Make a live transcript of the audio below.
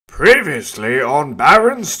Previously on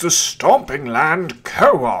Baron's the Stomping Land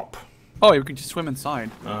Co-op. Oh, you can just swim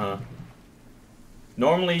inside. Uh-huh.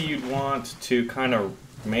 Normally you'd want to kind of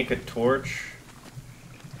make a torch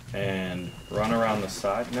and run around the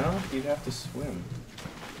side. No, you'd have to swim.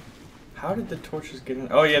 How did the torches get in?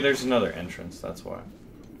 Oh yeah, there's another entrance, that's why.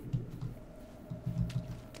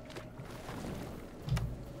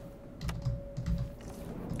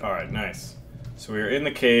 Alright, nice. So we're in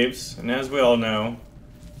the caves, and as we all know,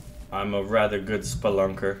 I'm a rather good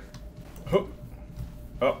spelunker.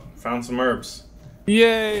 Oh, found some herbs.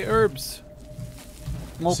 Yay, herbs!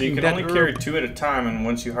 So you can only carry 2 at a time, and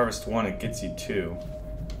once you harvest 1, it gets you 2.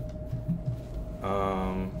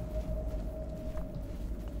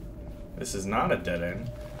 This is not a dead end.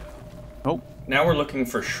 Oh. Now we're looking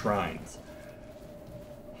for shrines.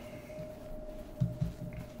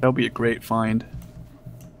 That'll be a great find.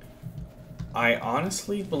 I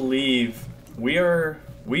honestly believe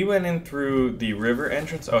we went in through the river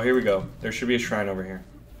entrance. Oh, here we go. There should be a shrine over here.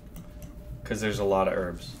 Because there's a lot of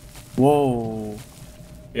herbs. Whoa.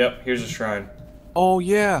 Yep, here's a shrine. Oh,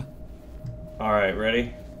 yeah. Alright,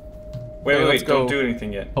 ready? Wait, don't do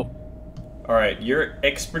anything yet. Oh. Alright, your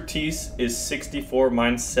expertise is 64,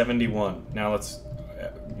 mine's 71. Now let's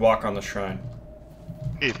walk on the shrine.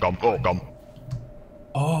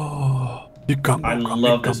 Oh. I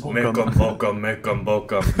love this mekum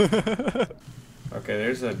bokum. Okay,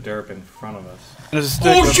 there's a derp in front of us. There's a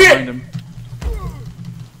stick behind him.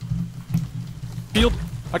 Shield.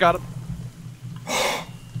 I got him.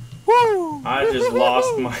 Woo! I just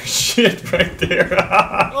lost my shit right there.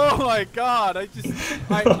 Oh my god,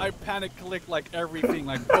 I panic clicked like everything,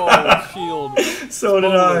 like bow, shield. So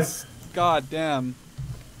did I. God damn.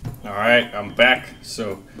 Alright, I'm back.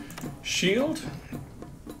 So, shield.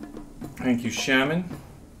 Thank you, Sherman.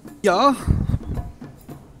 Yeah.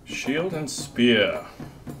 Shield and spear.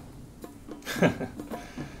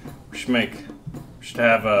 we should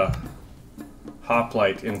have a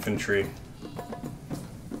hoplite infantry.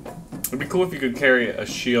 It'd be cool if you could carry a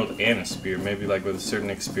shield and a spear. Maybe like with a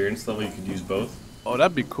certain experience level you could use both. Oh,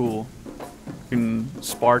 that'd be cool. You can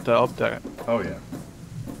Sparta up that. Oh yeah.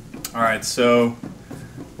 Alright, so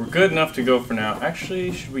we're good enough to go for now.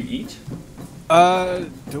 Actually, should we eat?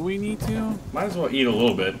 Do we need to? Might as well eat a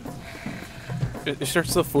little bit. Is there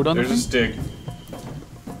still food on the thing? There's a Styg.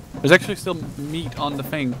 There's actually still meat on the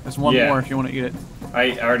thing. There's one more if you want to eat it.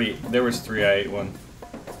 There was 3, I ate one.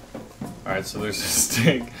 Alright, so there's a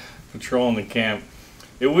Styg patrolling the camp.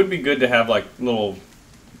 It would be good to have like little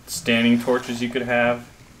standing torches you could have.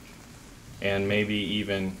 And maybe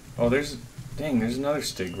even, there's another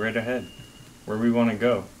Styg right ahead. Where we want to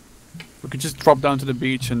go. We could just drop down to the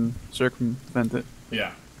beach and circumvent it.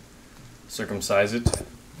 Yeah. Circumcise it.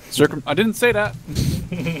 I didn't say that.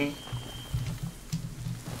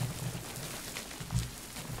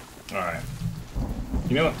 Alright.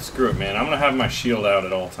 You know what? Screw it, man. I'm gonna have my shield out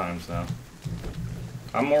at all times now.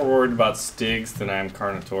 I'm more worried about Stygs than I am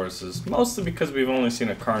Carnotauruses. Mostly because we've only seen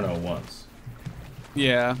a Carno once.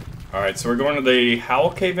 Yeah. Alright, so we're going to the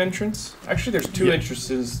Howl Cave entrance. Actually, there's 2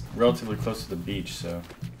 entrances relatively close to the beach, so...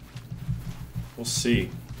 we'll see.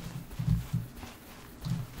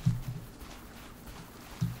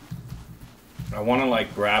 I want to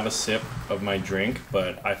like grab a sip of my drink,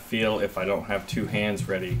 but I feel if I don't have 2 hands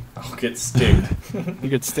ready, I'll get stigged. You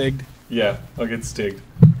get stigged? Yeah, I'll get stigged.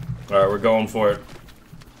 Alright, we're going for it.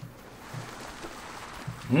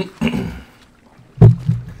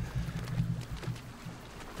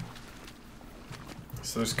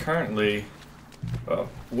 So there's currently...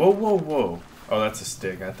 whoa. Oh, that's a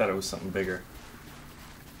Styg. I thought it was something bigger.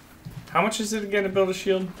 How much is it again to build a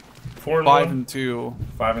shield? 4 and 5 1? and 2.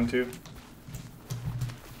 5 and 2?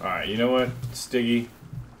 Alright, you know what? Styggy.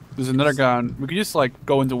 There's another guy on. We could just like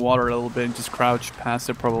go into water a little bit and just crouch past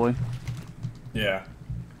it probably. Yeah.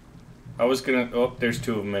 I was gonna... oh, there's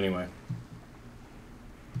 2 of them anyway.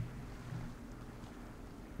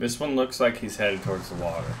 This one looks like he's headed towards the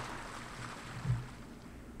water.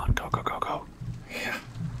 Go. Yeah.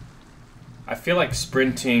 I feel like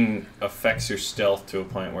sprinting affects your stealth to a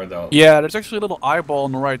point where they'll... Yeah, there's actually a little eyeball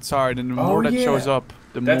on the right side, and the more that shows up,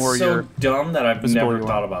 the more you're... That's so dumb that I've never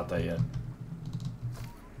thought about that yet.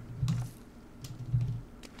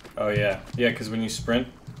 Oh yeah. Yeah, because when you sprint,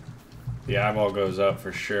 the eyeball goes up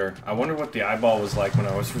for sure. I wonder what the eyeball was like when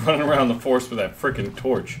I was running around the forest with that frickin'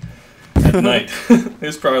 torch at night. It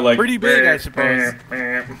was probably like... pretty big, I suppose.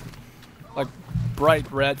 Like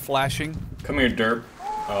bright red flashing. Come here, derp.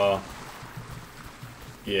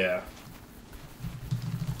 Yeah.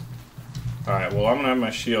 Alright, well I'm gonna have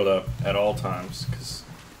my shield up at all times, because...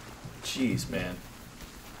 jeez, man.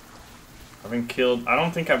 I've been killed. I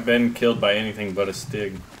don't think I've been killed by anything but a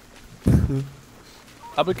Styg.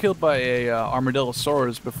 I've been killed by a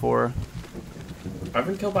armadillosaurus before. I've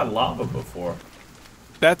been killed by lava before.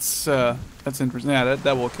 That's interesting. Yeah,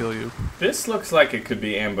 that will kill you. This looks like it could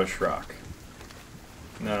be ambush rock.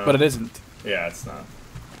 No. But it isn't. Yeah, it's not.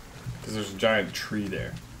 Because there's a giant tree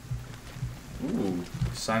there. Ooh,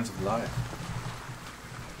 signs of life.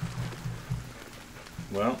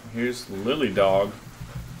 Well, here's Lily Dog.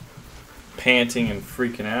 Panting and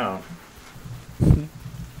freaking out.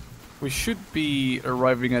 We should be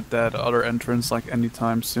arriving at that other entrance like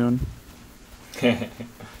anytime soon. I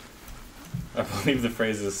believe the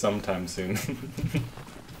phrase is sometime soon.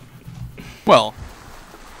 Well,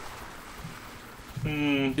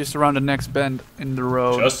 Just just around the next bend in the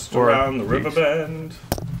road. around the river bend.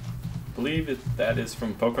 I believe that is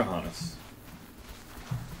from Pocahontas.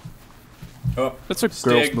 Oh, That's a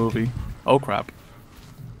Styg. girls' movie. Oh crap.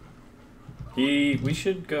 We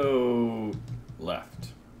should go left.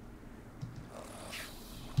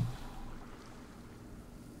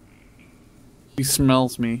 He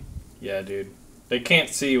smells me. Yeah, dude. They can't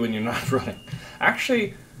see when you're not running.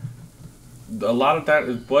 Actually, a lot of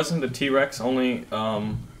that wasn't the T-Rex only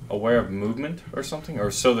aware of movement or something,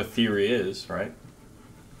 or so the theory is, right?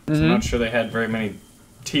 So I'm not sure they had very many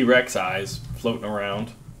T-Rex eyes floating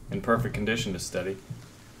around in perfect condition to study.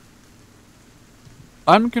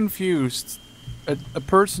 I'm confused. A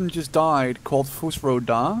person just died called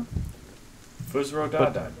Fusroda,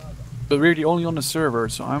 Fuzrodada. but we're the only on the server,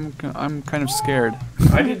 so I'm kind of scared.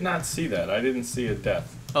 I did not see that. I didn't see a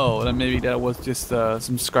death. Oh, then maybe that was just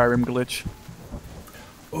some Skyrim glitch.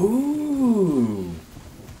 Ooh.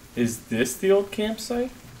 Is this the old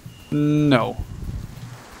campsite? No.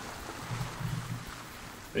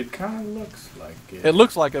 It kind of looks like it. It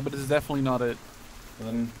looks like it, but it's definitely not it.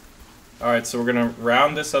 Alright, so we're going to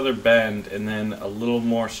round this other bend and then a little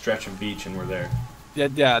more stretch of beach and we're there.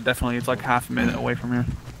 Yeah, definitely. It's like half a minute away from here.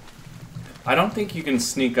 I don't think you can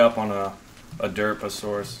sneak up on a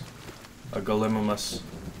Derposaurus, a Gallimimus.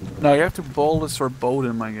 No, you have to bolus or boat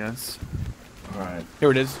him, I guess. Alright.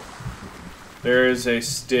 Here it is. There is a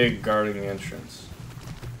Styg guarding the entrance.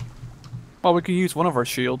 Well, we can use one of our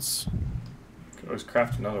shields. Could always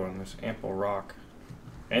craft another one. There's ample rock.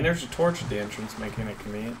 And there's a torch at the entrance, making it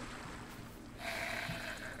convenient.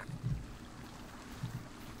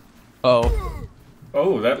 Oh.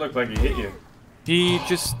 Oh, that looked like he hit you. He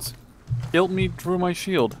just killed me through my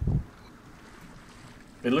shield.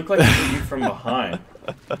 It looked like he hit you from behind.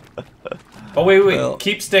 Oh, wait. Well,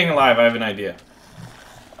 Keep staying alive. I have an idea.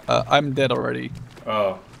 I'm dead already.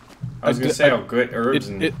 Oh. I was going to say, oh, good herbs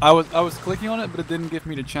and... I was clicking on it, but it didn't give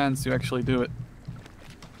me the chance to actually do it.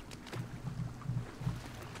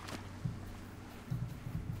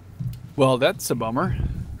 Well, that's a bummer.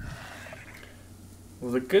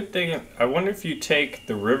 Well, the good thing... I wonder if you take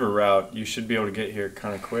the river route, you should be able to get here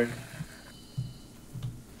kind of quick.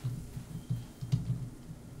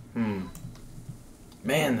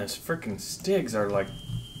 Man, those freaking Stygs are, like,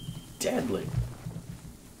 deadly.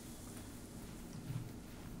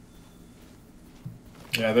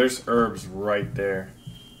 Yeah, there's herbs right there.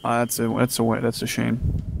 That's a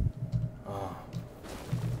shame. Oh.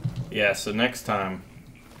 Yeah, so next time,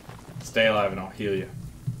 stay alive and I'll heal you.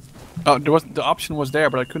 Oh, the option was there,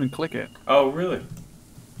 but I couldn't click it. Oh, really?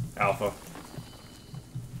 Alpha.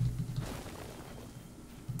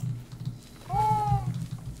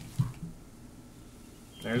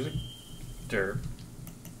 There's a derp.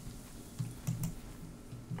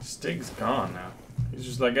 Styg's gone now. He's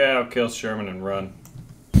just like, yeah, I'll kill Sherman and run.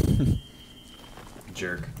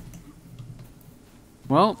 Jerk.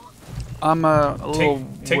 Well, I'm a little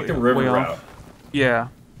Take the river way off. route. Yeah.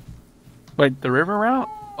 Wait, the river route?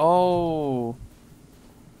 Oh.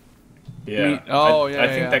 Yeah. I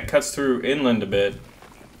think that cuts through inland a bit.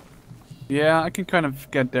 Yeah, I can kind of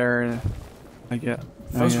get there. I guess.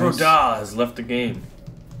 Fuzroda has left the game.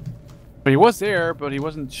 But he was there, but he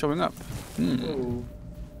wasn't showing up. Oh.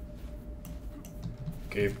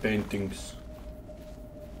 Cave paintings.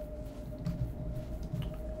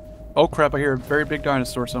 Oh crap, I hear a very big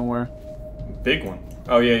dinosaur somewhere. Big one.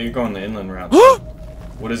 Oh yeah, you're going the inland route.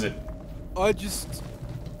 What is it?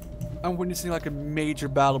 I'm witnessing like a major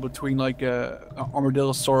battle between like a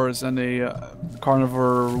armadillosaurus and a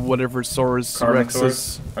carnivore whatever saurus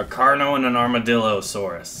rexus. A carno and an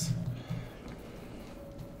armadillosaurus.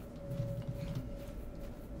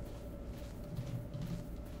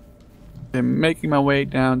 I'm making my way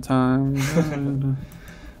downtown.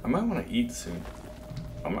 I might want to eat soon.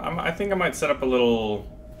 I think I might set up a little...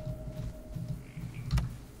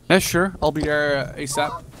 Yeah, sure. I'll be there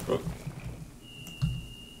ASAP. Oh.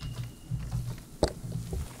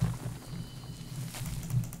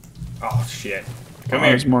 Oh shit! Come Oh, here.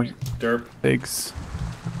 there's more Derp. pigs.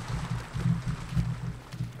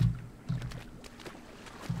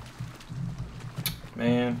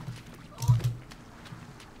 Man.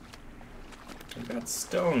 I got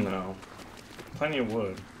stone though. Plenty of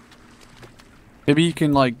wood. Maybe you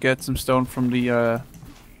can like get some stone from the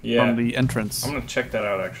Yeah. entrance. I'm gonna check that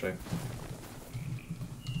out actually.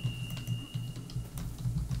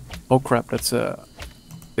 Oh crap, that's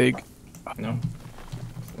big. No.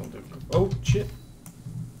 It's a little difficult. Oh shit!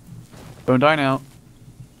 Don't die now.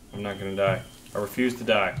 I'm not gonna die. I refuse to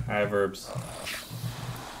die. I have herbs.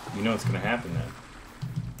 You know what's gonna happen then.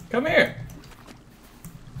 Come here!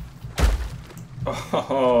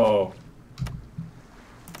 Oh!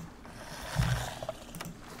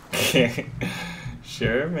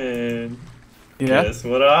 Sherman. Yeah. Guess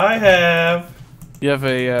what I have? You have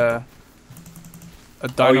a Oh,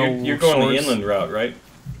 dino. you're going the inland route, right?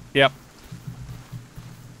 Yep.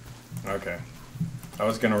 Okay. I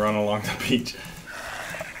was gonna run along the beach.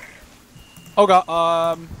 Oh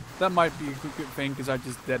god, that might be a good thing because I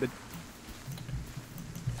just deaded.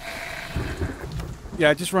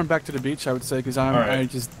 Yeah, just run back to the beach, I would say, because I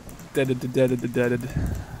just deaded.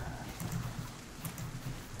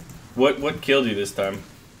 What killed you this time?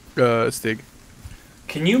 Stig.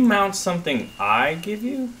 Can you mount something I give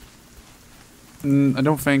you? I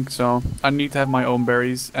don't think so. I need to have my own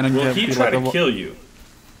berries, and I need Will to he be try like to kill you?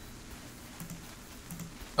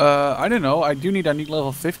 I don't know. I need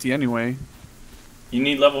level 50 anyway. You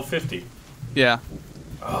need level 50. Yeah.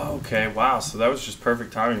 Oh, okay. Wow. So that was just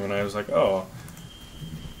perfect timing when I was like, oh,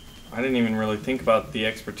 I didn't even really think about the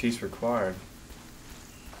expertise required.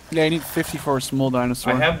 Yeah, you need 50 for a small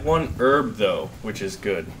dinosaur. I have one herb though, which is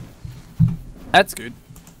good. That's good.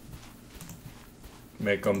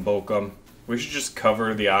 Make 'em, boke 'em. We should just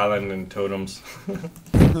cover the island in totems.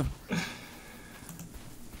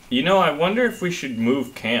 You know, I wonder if we should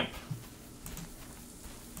move camp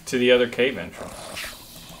to the other cave entrance.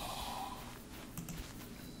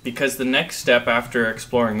 Because the next step after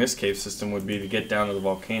exploring this cave system would be to get down to the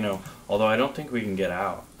volcano, although I don't think we can get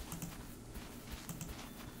out.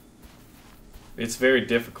 It's very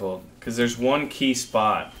difficult, because there's one key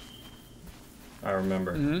spot, I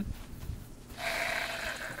remember. Mm-hmm.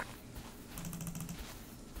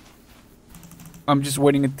 I'm just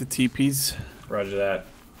waiting at the teepees. Roger that.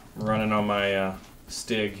 I'm running on my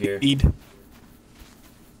Styg here. Eat.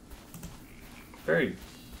 Very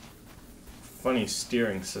funny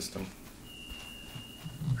steering system.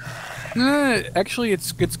 Actually,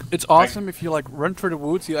 it's awesome if you like run through the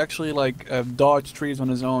woods. You actually like dodge trees on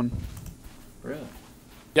his own. Really?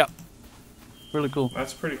 Yeah. Really cool.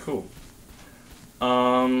 That's pretty cool.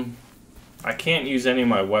 I can't use any of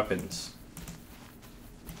my weapons.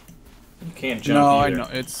 You can't jump No, either. I know.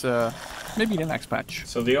 It's maybe the next patch.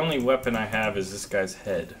 So the only weapon I have is this guy's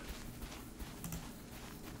head.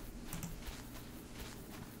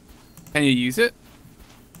 Can you use it?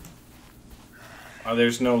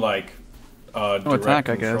 There's no like direct attack,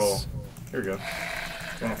 I control. guess. Here we go. You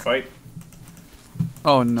wanna fight?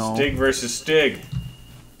 Oh no. Styg versus Styg.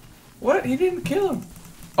 What? He didn't kill him.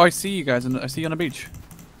 Oh, I see you guys. I see you on the beach.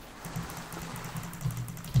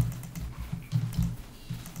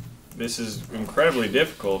 This is incredibly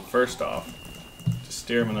difficult, first off, to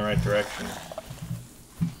steer him in the right direction.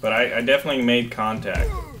 But I definitely made contact.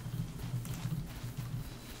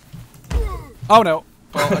 Oh no.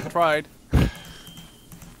 Well, I tried. It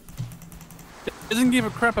doesn't give a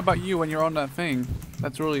crap about you when you're on that thing.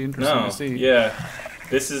 That's really interesting No, to see. yeah.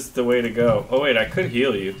 This is the way to go. Oh wait, I could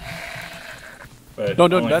heal you. But No,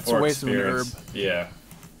 only that's for a waste of an herb. experience. Yeah.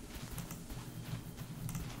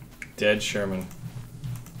 Dead Sherman.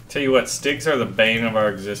 Tell you what, Stygs are the bane of our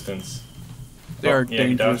existence. They are yeah,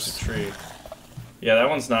 he dangerous. dodged a tree. Yeah, that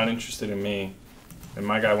one's not interested in me. And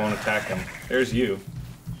my guy won't attack him. There's you.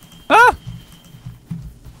 Ah!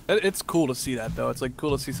 It's cool to see that though. It's like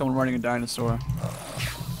cool to see someone running a dinosaur.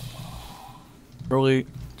 Really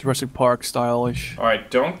Jurassic Park style-ish.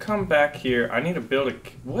 Alright, don't come back here. I need to build a...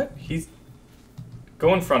 What? He's...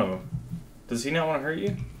 Go in front of him. Does he not want to hurt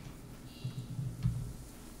you?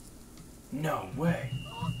 No way.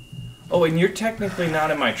 Oh, and you're technically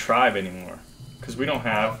not in my tribe anymore. Because we don't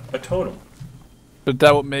have a totem. But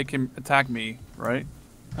that would make him attack me, right?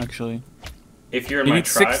 Actually. If you're in You my need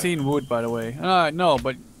tribe... 16 wood, by the way. No,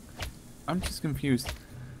 but... I'm just confused.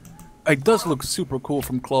 It does look super cool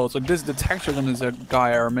from close. Like the textures on this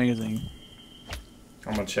guy are amazing.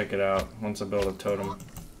 I'm gonna check it out once I build a totem.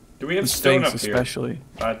 Do we have The stone Stygs up here? especially.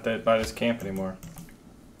 By this camp anymore?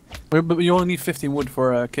 But you only need 15 wood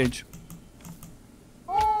for a cage.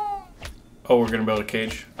 Oh, we're gonna build a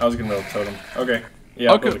cage? I was gonna build a totem. Okay. Yeah,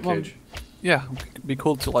 I'll Okay, build a cage. Yeah, it'd be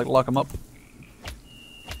cool to like lock them up.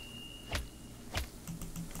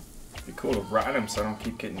 It'd be cool to ride them so I don't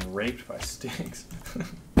keep getting raped by Stygs.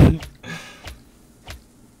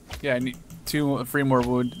 Yeah, I need 3 more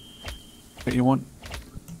wood that you want.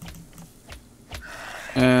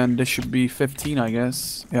 And this should be 15, I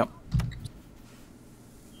guess. Yep.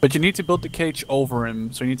 But you need to build the cage over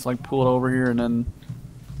him, so you need to like pull it over here and then...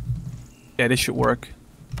 Yeah, this should work.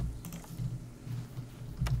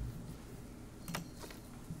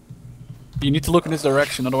 You need to look in this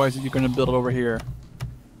direction, otherwise you're gonna build it over here.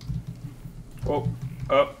 Oh,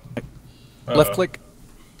 up. Left click.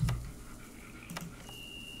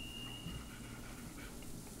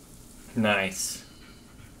 Nice.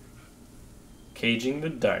 Caging the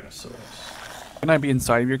dinosaurs. Can I be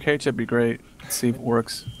inside of your cage? That'd be great. Let's see if it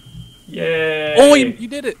works. Yay! Oh, you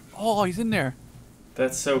did it! Oh, he's in there.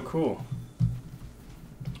 That's so cool.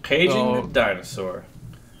 Caging the dinosaur.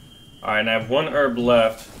 Alright, and I have 1 herb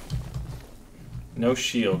left. No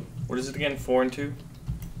shield. What is it again? 4 and 2?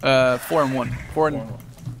 4 and 1. 4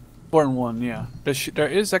 and 1, yeah. There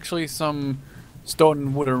is actually some stone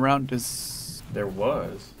and wood around this. There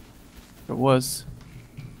was. There was.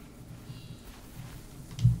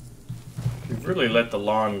 We've really let the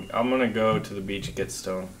lawn... I'm gonna go to the beach and get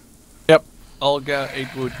stone. Yep. I'll get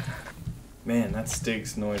 8 wood. Man, that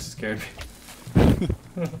Stygs noise scared me.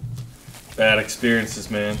 Bad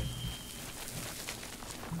experiences, man.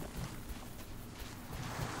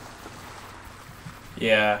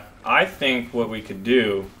 Yeah, I think what we could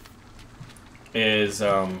do is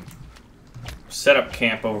set up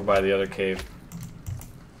camp over by the other cave.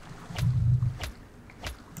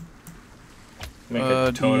 Make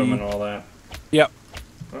a totem and all that. Yep.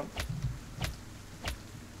 Oh.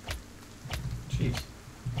 Jeez.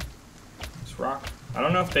 This rock. I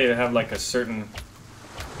don't know if they have like a certain...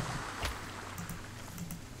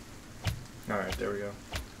 Alright, there we go.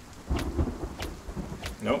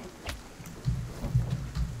 Nope.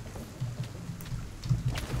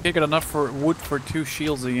 Can't get enough for wood for 2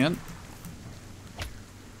 shields again.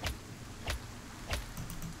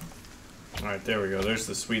 Alright, there we go. There's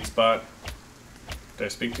the sweet spot. Did I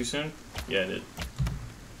speak too soon? Yeah, I did.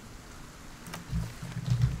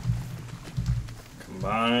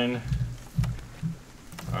 Combine.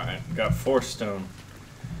 Alright, got 4 stone.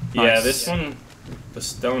 Yeah, Nice. this one, the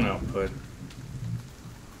stone output.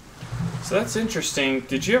 So that's interesting.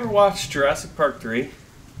 Did you ever watch Jurassic Park 3?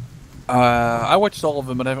 I watched all of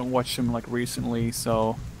them, but I haven't watched them like recently,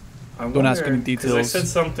 so don't ask any details. Because I said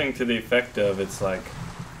something to the effect of, it's like,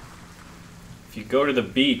 if you go to the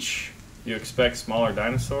beach, you expect smaller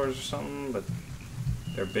dinosaurs or something, but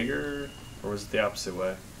they're bigger? Or was it the opposite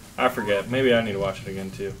way? I forget. Maybe I need to watch it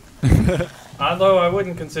again, too. Although I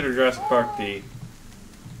wouldn't consider Jurassic Park the,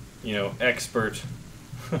 you know, expert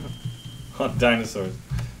on dinosaurs.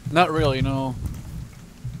 Not really, no.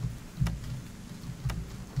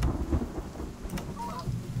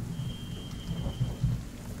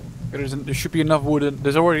 There should be enough wood.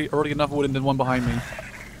 There's already enough wood in the one behind me.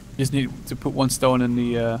 Just need to put 1 stone in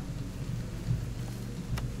the.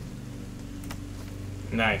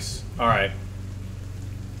 Nice. All right.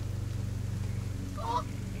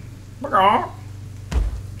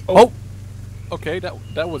 Oh. Okay,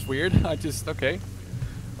 that was weird. I just okay.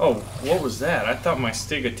 Oh, what was that? I thought my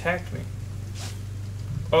Stig attacked me.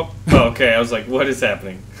 Oh, okay. I was like, what is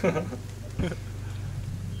happening?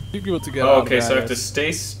 You'd be able to get Oh, out okay, of so I that. have to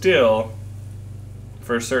stay still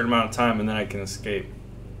for a certain amount of time, and then I can escape.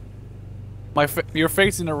 You're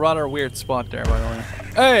facing a rather weird spot there, by the way.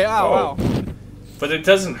 Hey, ow, ow. But it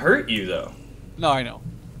doesn't hurt you, though. No, I know.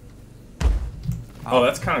 Oh,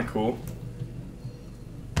 that's kind of cool.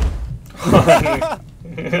 Come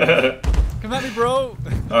at me, bro.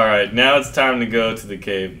 Alright, now it's time to go to the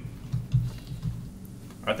cave.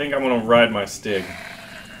 I think I'm going to ride my Stig.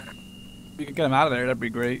 If you can get him out of there, that'd be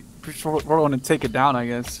great. Pretty sure we're going to take it down, I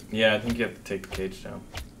guess. Yeah, I think you have to take the cage down.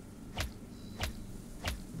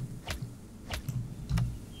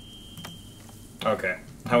 Okay.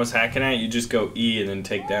 I was hacking at it, you just go E and then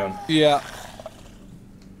take down. Yeah.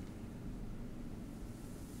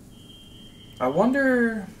 I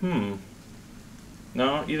wonder...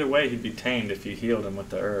 No, either way he'd be tamed if you healed him with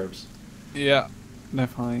the herbs. Yeah,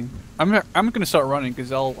 definitely. I'm gonna start running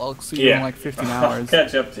because I'll see you in like 15 I'll hours.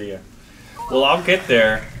 catch up to you. Well, I'll get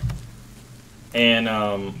there, and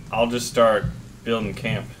I'll just start building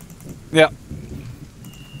camp. Yeah.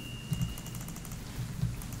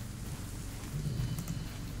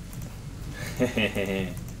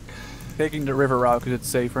 Taking the river route because it's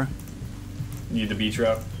safer. Need the beach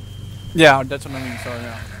route? Yeah, that's what I mean. Sorry,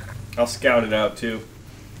 yeah. I'll scout it out too.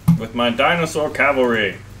 with my dinosaur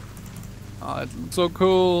cavalry. Oh, it looks so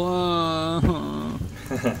cool.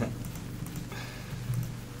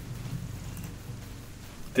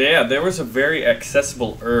 Yeah, there was a very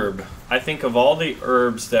accessible herb. I think of all the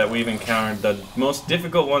herbs that we've encountered, the most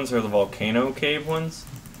difficult ones are the volcano cave ones.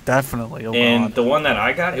 Definitely. Oh, And God. the one that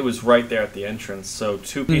I got, it was right there at the entrance. So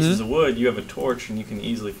 2 pieces of wood, you have a torch, and you can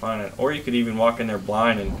easily find it. Or you could even walk in there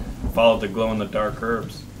blind and follow the glow-in-the-dark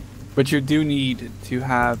herbs. But you do need to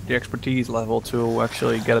have the expertise level to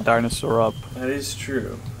actually get a dinosaur up. That is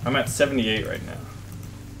true. I'm at 78 right now.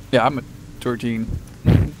 Yeah, I'm at 13.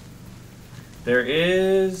 There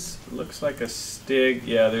is, looks like a Styg.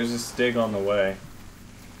 Yeah, there's a Styg on the way.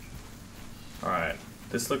 Alright,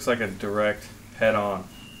 this looks like a direct head-on.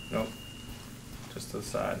 Nope, just to the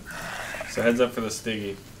side. So heads up for the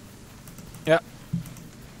Styggy. Yeah.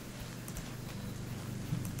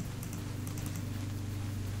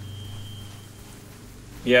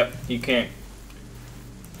 Yep, you can't.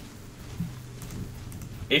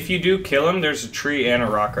 If you do kill him, there's a tree and a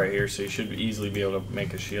rock right here, so you should easily be able to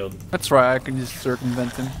make a shield. That's right, I can just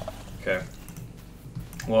circumvent him. Okay.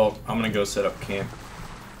 Well, I'm gonna go set up camp.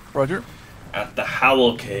 Roger. At the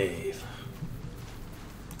Howl Cave.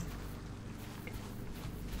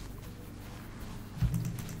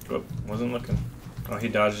 Whoop, wasn't looking. Oh, he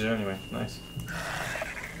dodged it anyway. Nice.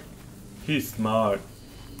 He's smart.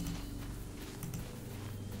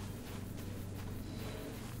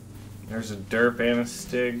 There's a derp and a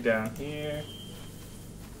Styg down here.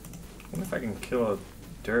 I wonder if I can kill a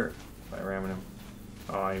derp by ramming him.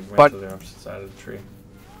 Oh, he went to the opposite side of the tree.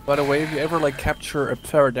 By the way, if you ever like capture a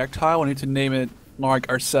pterodactyl, we need to name it like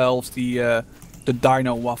ourselves the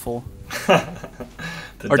Dino Waffle. The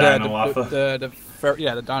Dino Waffle.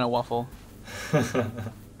 Yeah, the Dino Waffle.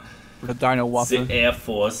 The Dino Waffle. The Air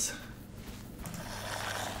Force.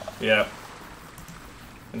 Yep.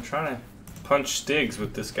 I'm trying to punch Stygs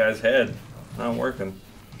with this guy's head. Not working.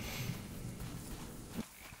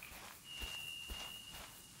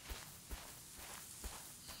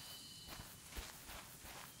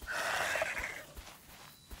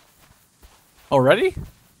 Already?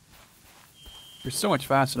 You're so much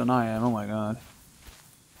faster than I am, oh my god.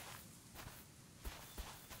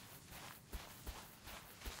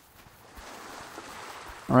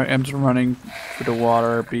 Alright, I'm just running through the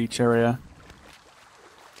water beach area.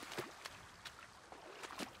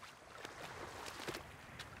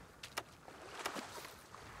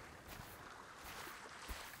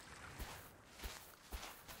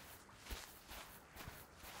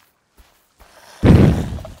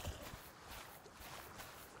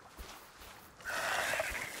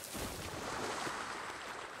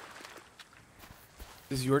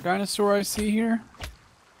 Is your dinosaur I see here?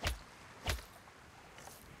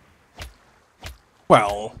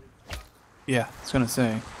 Well, yeah, I was gonna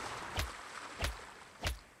say.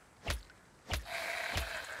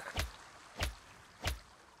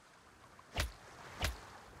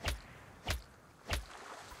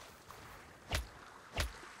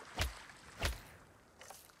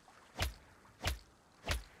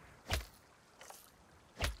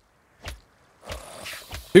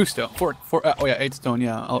 Two stone, four. Oh yeah, 8 stone.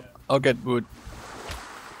 Yeah, I'll get wood.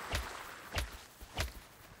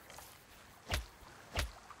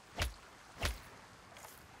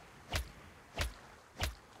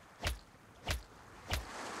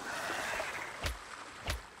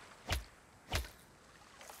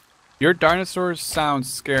 Your dinosaurs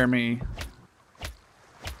sounds scare me.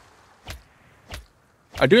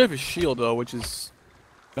 I do have a shield though, which is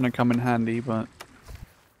gonna come in handy, but.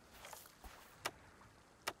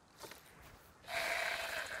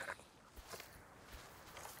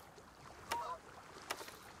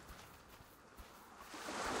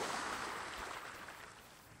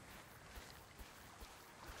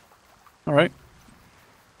 All right.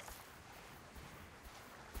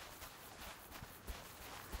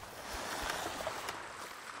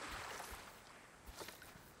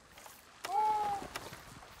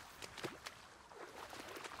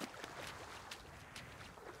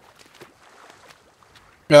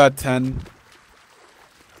 Got 10.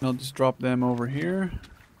 I'll just drop them over here.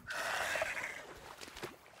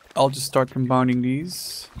 I'll just start combining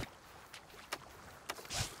these.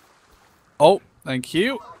 Oh, thank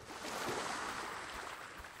you.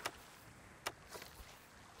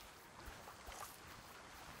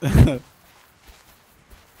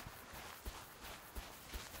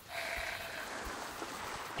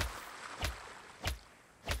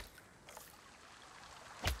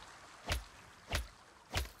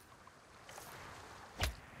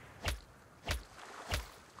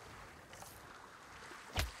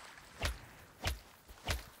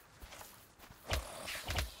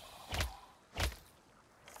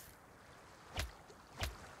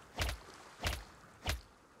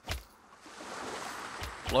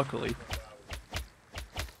 luckily.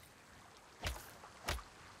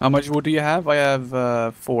 How much wood do you have? I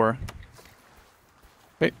have 4.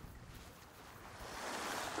 Wait.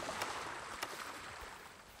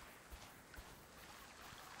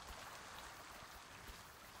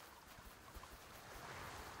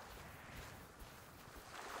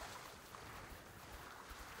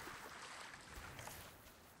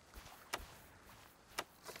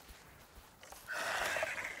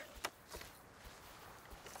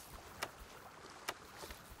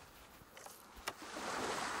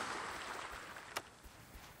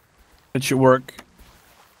 It should work.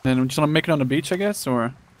 Then we're just gonna make it on the beach, I guess,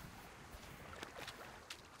 or?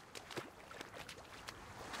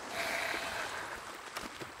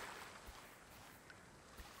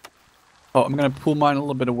 Oh, I'm gonna pull mine a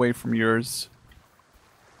little bit away from yours.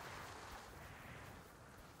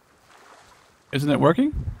 Isn't it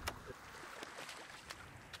working?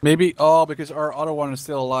 Maybe, oh, because our other one is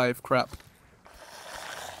still alive. Crap.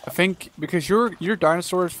 I think because your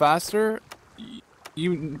dinosaur is faster,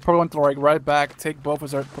 you probably want to like right back, take both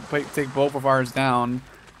of ours down,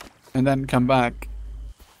 and then come back.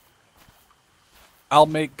 I'll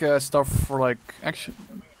make stuff for like action.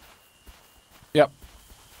 Yep.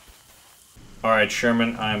 All right,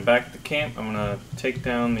 Sherman, I'm back at the camp. I'm gonna take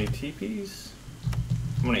down the teepees.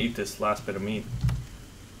 I'm gonna eat this last bit of meat.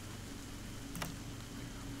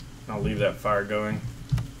 I'll leave that fire going.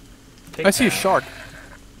 I see a shark.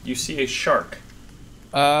 You see a shark?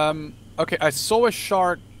 Okay, I saw a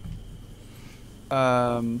shark.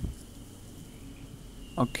 Okay,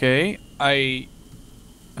 I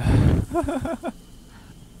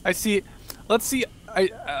see. Let's see.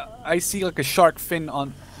 I see like a shark fin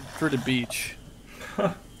on through the beach.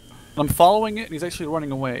 I'm following it, and he's actually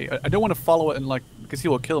running away. I don't want to follow it, and like because he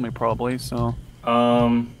will kill me probably. So.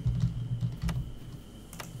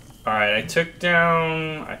 All right, I took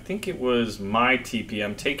down. I think it was my TP.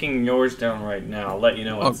 I'm taking yours down right now. I'll let you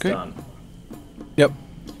know when it's done. Yep.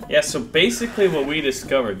 Yeah. So basically, what we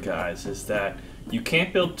discovered, guys, is that you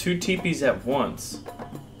can't build 2 teepees at once.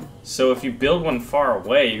 So if you build one far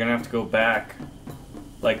away, you're gonna have to go back.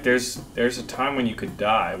 Like there's a time when you could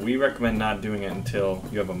die. We recommend not doing it until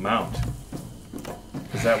you have a mount,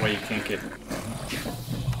 because that way you can't get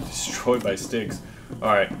destroyed by Stygs.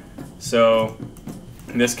 All right. So.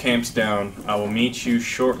 This camp's down. I will meet you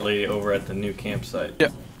shortly over at the new campsite.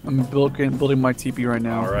 Yep, I'm building my TP right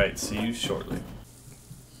now. Alright, see you shortly.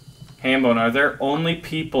 Hambone, are there only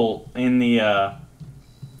people in the,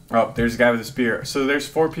 Oh, there's a guy with a spear. So there's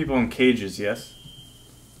 4 people in cages, yes?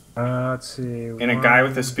 Let's see. And a guy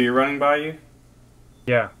with a spear running by you?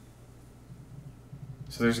 Yeah.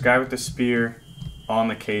 So there's a guy with a spear on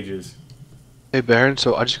the cages. Hey Baron,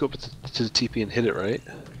 so I just go up to the TP and hit it, right?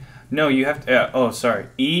 No, you have to, oh, sorry.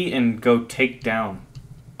 E and go take down.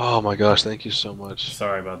 Oh my gosh, thank you so much.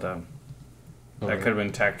 Sorry about that. That could have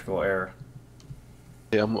been tactical error.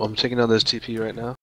 Yeah, I'm taking down this TP right now.